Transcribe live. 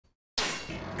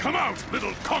Come out,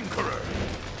 little conqueror!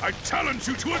 I challenge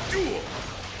you to a duel!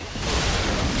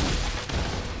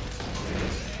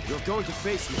 You're going to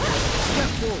face me. Step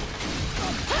forward.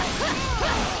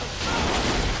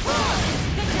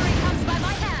 Victory comes by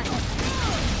my hand.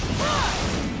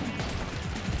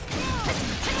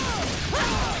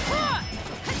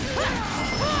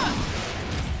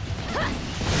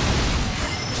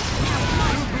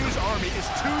 Wujun's army is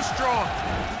too strong.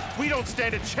 We don't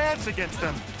stand a chance against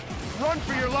them. Run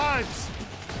for your lives.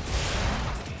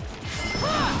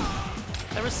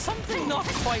 There is something not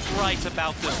quite right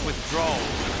about this withdrawal.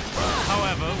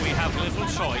 However, we have little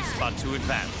choice but to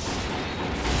advance.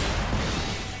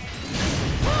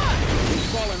 We've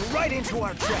fallen right into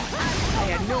our trap. I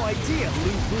had no idea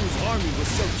Lingqi's army was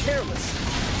so careless.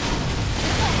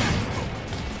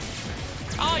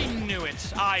 I knew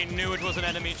it. I knew it was an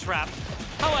enemy trap.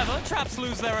 However, traps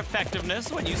lose their effectiveness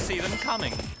when you see them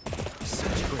coming.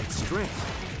 Such great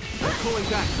strength. I'm pulling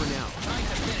back for now.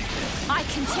 I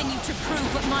continue to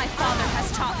prove what my father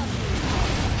has taught me.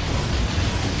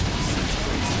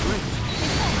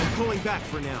 I'm pulling back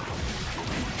for now.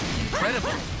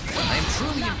 Incredible. I am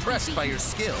truly impressed by your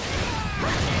skill.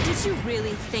 Did you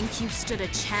really think you stood a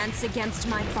chance against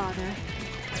my father?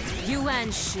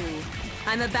 Yuan Shu,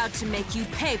 I'm about to make you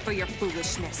pay for your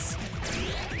foolishness.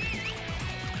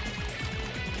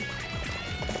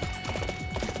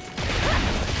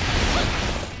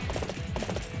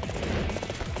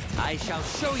 I shall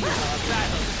show you how a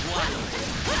battle is won.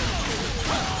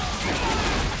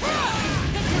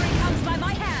 Victory comes by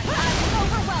my hand. I will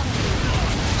overwhelm you.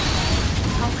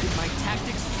 How could my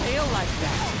tactics fail like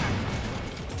that?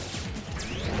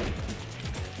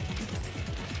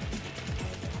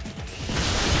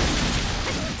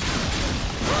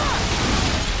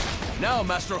 Now,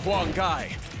 Master Huang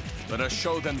Gai, let us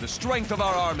show them the strength of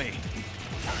our army.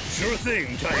 Sure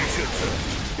thing, Taishutsu.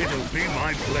 It'll be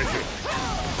my pleasure.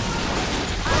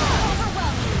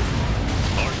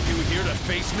 Aren't you here to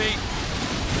face me?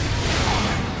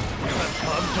 You have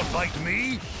come to fight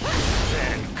me?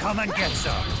 Then come and get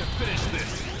some. To finish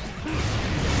this.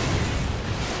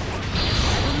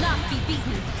 I will not be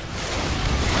beaten.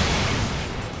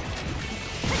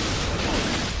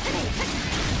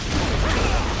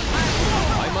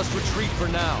 I must retreat for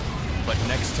now, but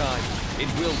next time, it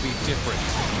will be different.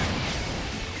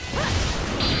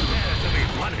 Prepare to be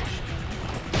punished.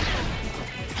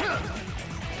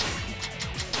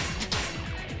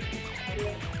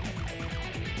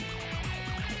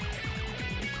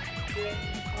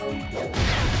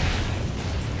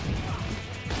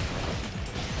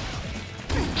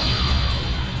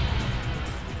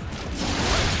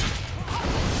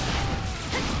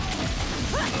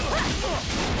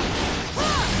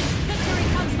 Victory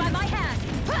comes by my hand.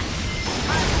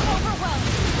 I will overwhelm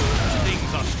you.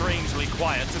 Things are strangely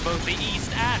quiet to both the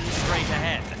east and straight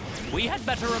ahead. We had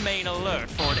better remain alert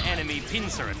for an enemy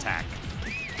pincer attack.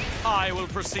 I will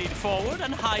proceed forward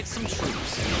and hide some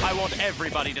troops. I want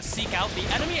everybody to seek out the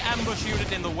enemy ambush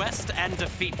unit in the west and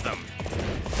defeat them.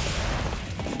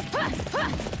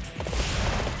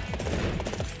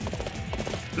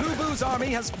 Lu Bu's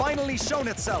army has finally shown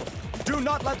itself. Do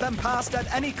not let them pass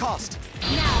at any cost.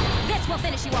 Now, this will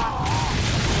finish you off.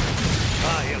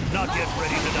 I am not yet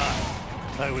ready to die.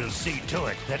 I will see to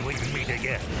it that we meet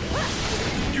again.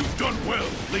 You've done well,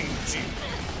 Lingqi.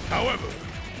 However,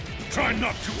 try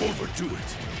not to overdo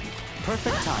it.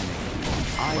 Perfect timing.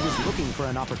 I was looking for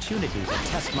an opportunity to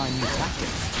test my new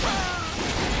tactics.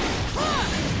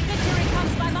 Victory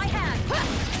comes by my hand.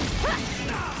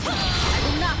 I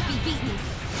will not be beaten.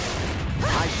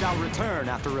 I shall return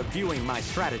after reviewing my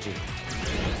strategy.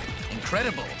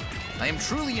 Incredible. I am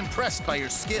truly impressed by your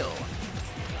skill.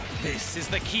 This is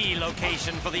the key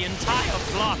location for the entire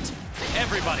plot.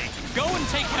 Everybody, go and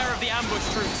take care of the ambush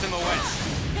troops in the west.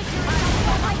 Victory comes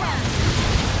by my hand.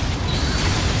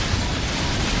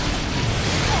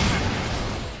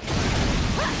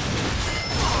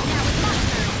 Now it's my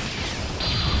turn.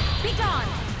 Be gone.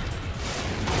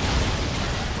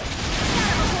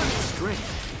 Scatter before me. Strength.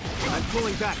 I'm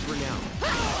pulling back for now.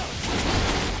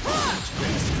 Such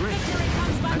great strength. Victory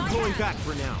comes by I'm my pulling hand. back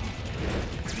for now.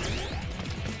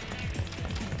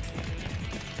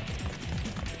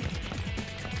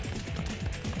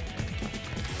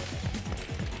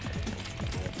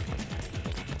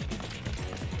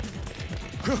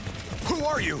 Who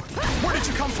are you? Where did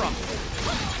you come from?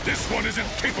 This one isn't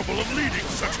capable of leading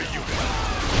such a unit.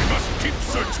 We must keep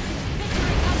searching.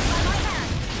 Victory comes by my hand.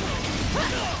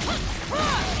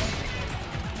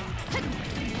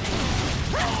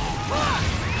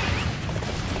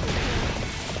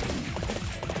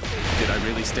 Did I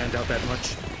really stand out that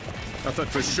much? I thought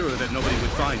for sure that nobody would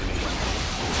find me.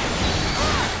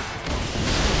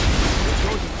 You're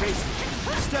going to face me.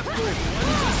 Step forward.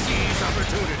 One to seize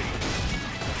opportunity.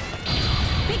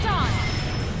 Be gone!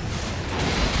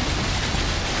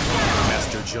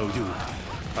 Master Zhou Yu,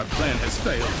 our plan has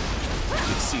failed.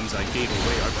 It seems I gave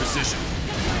away our position.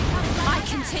 I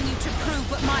continue to prove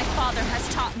what my father has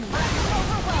taught me.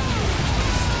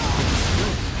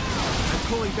 I'm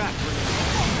pulling back for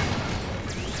now.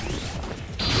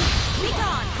 Be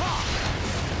gone!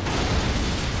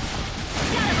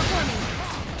 Scatter before me!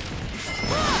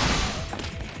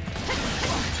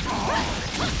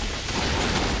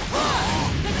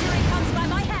 Victory comes by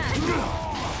my hand!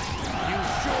 You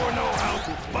sure know how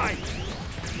to fight.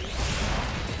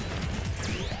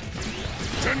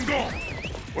 Zhengong,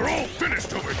 we're all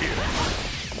finished over here.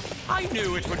 I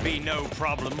knew it would be no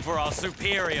problem for our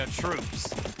superior troops.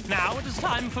 Now it is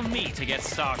time for me to get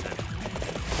started.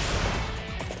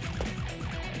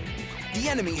 The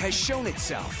enemy has shown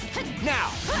itself. Now,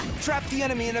 trap the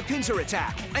enemy in a pincer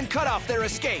attack and cut off their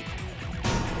escape.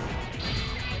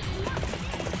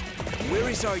 Where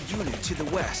is our unit to the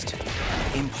west?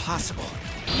 Impossible.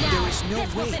 There is no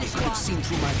way they could have seen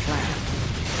through my plan.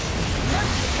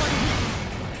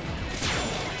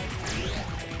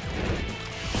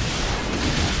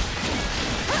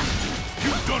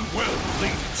 You've done well,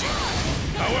 Lingqi.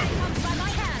 However,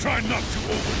 try not to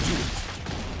overdo it.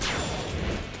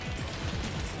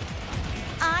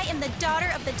 I am the daughter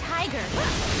of the tiger.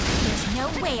 There's no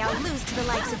way I'll lose to the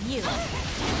likes of you.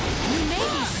 You may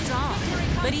be strong,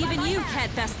 but even you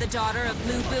can't best the daughter of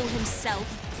Lu Bu himself.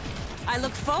 I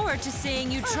look forward to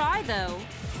seeing you try, though.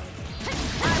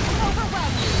 I will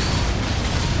overwhelm you.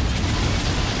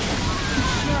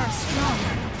 You're strong.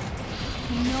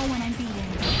 You know when I'm beaten.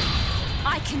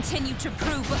 I continue to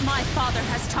prove what my father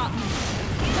has taught me.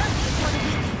 Mercy is for the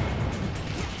weak.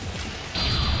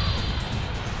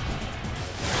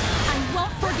 I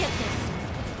won't forget this.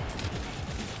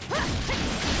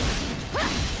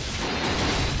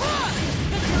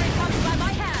 Victory comes by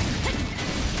my hand.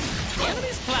 The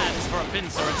enemy's plans for a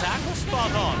pincer attack were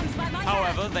spot on.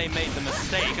 However, they made the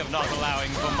mistake of not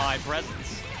allowing for my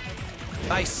presence.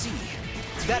 I see.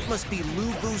 That must be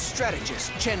Lu Bu's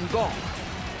strategist, Chen Gong.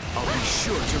 I'll be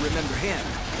sure to remember him.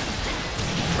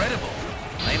 Incredible.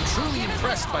 I am truly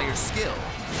impressed by your skill.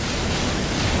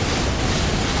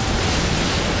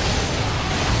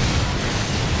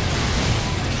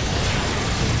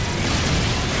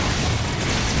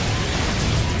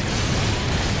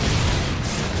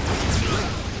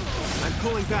 I'm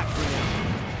pulling back for now.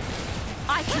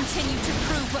 I continue to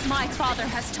prove what my father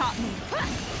has taught me.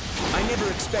 I never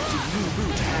expected Lu Bu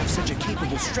to have such a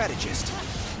capable strategist.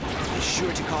 He's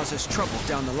sure to cause us trouble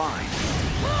down the line.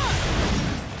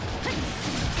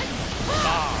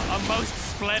 Ah, a most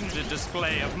splendid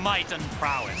display of might and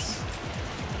prowess.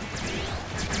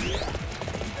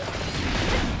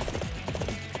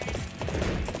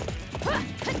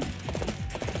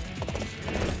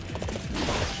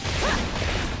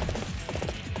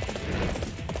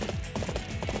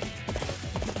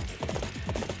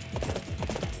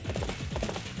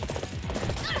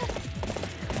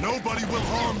 Nobody will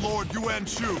harm Lord Yuan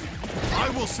Shu. I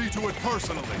will see to it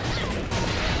personally.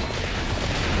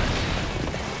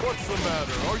 What's the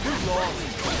matter? Are you lost,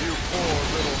 you poor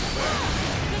little thing?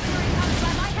 Victory comes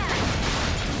by my hand.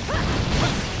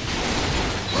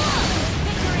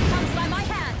 Victory comes by my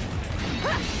hand.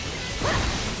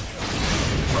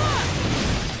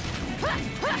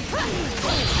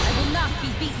 I will not be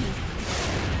beaten.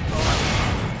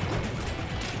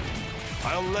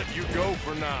 I'll let you go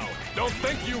for now. Don't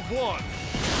think you've won.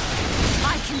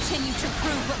 I continue to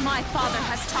prove what my father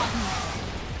has taught me.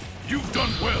 You've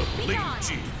done well,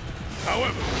 Lingqi.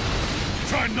 However,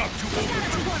 try not to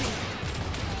overdo it.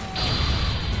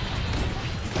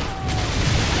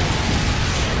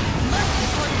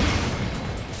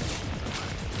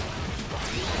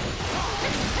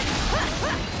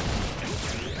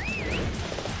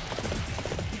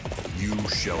 You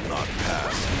shall not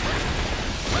pass.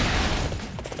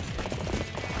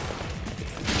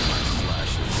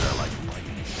 Flashes are like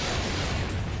lightning.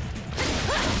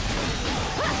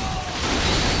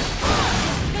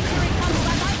 Victory comes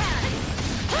by my hand.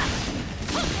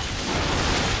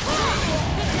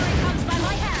 Victory comes by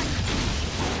my hand.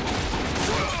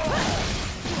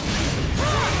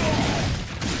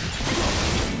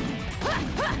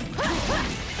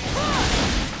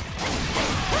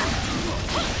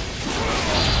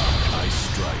 I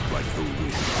strike like the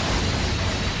wind.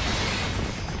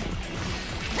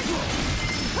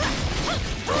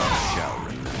 I shall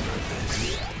remember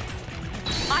this.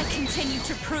 I continue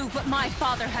to prove what my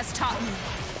father has taught me.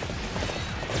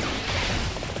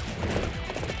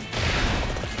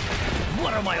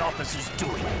 are my officers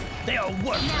doing? They are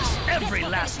worthless, every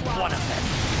last one of them.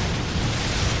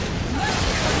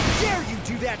 How dare you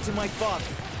do that to my father?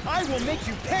 I will make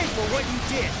you pay for what you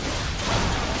did!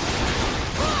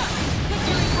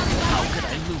 How could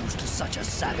I lose to such a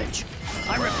savage?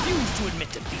 I refuse to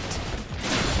admit defeat.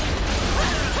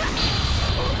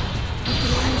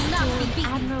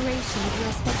 Admiration of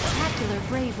your spectacular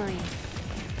bravery.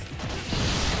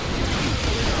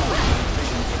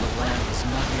 Vision for the land has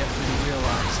not yet been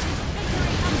realized.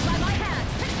 Victory comes by my hand.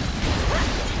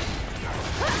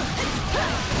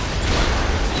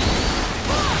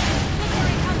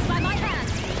 Victory comes by my hand.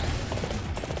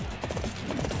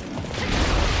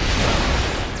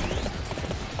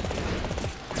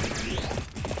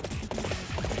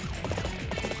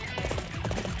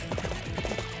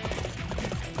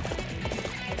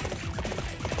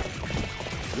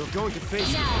 You're going to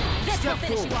face Now, me. this will Step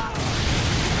finish you forward. off.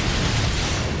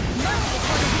 Mercy is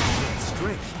what it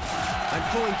Strength. I'm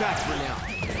pulling back for now.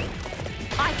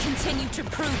 is. I continue to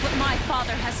prove what my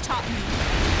father has taught me.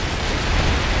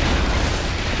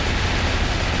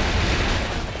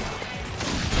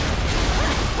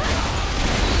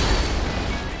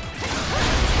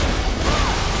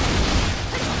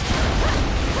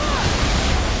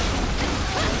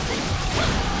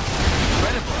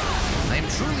 Incredible. I am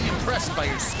truly impressed by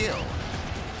your skill.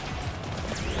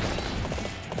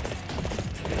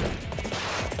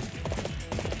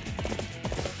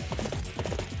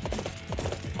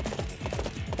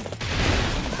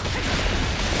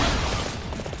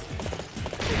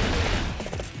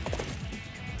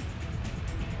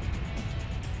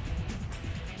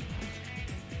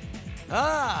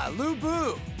 Ah, Lu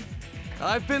Bu!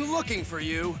 I've been looking for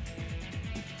you.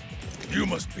 You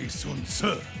must be Sun Ce.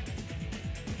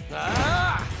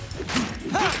 Ah!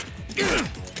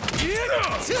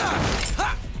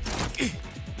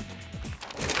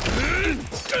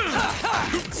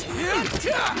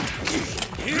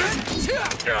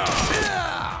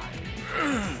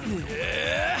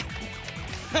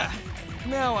 Ha!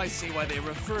 Now I see why they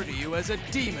refer to you as a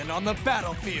demon on the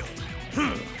battlefield.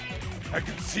 I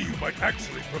can see you might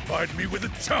actually provide me with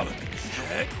a challenge.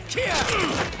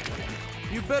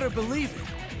 You better believe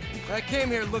it. I came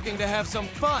here looking to have some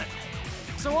fun,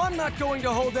 so I'm not going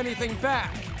to hold anything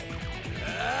back.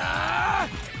 Ah!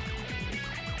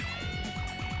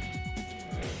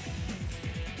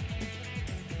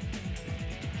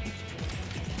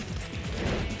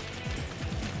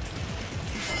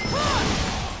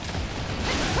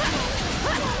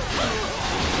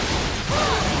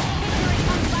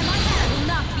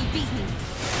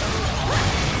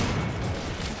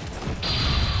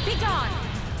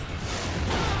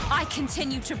 I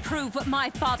continue to prove what my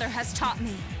father has taught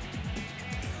me.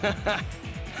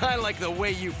 I like the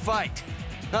way you fight.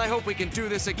 I hope we can do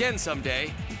this again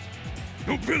someday.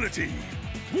 Nobility!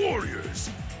 Warriors!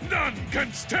 None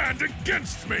can stand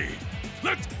against me!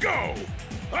 Let's go!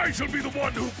 I shall be the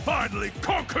one who finally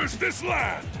conquers this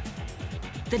land!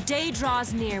 The day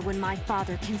draws near when my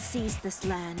father can seize this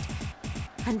land.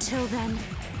 Until then,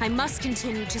 I must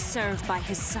continue to serve by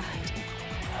his side.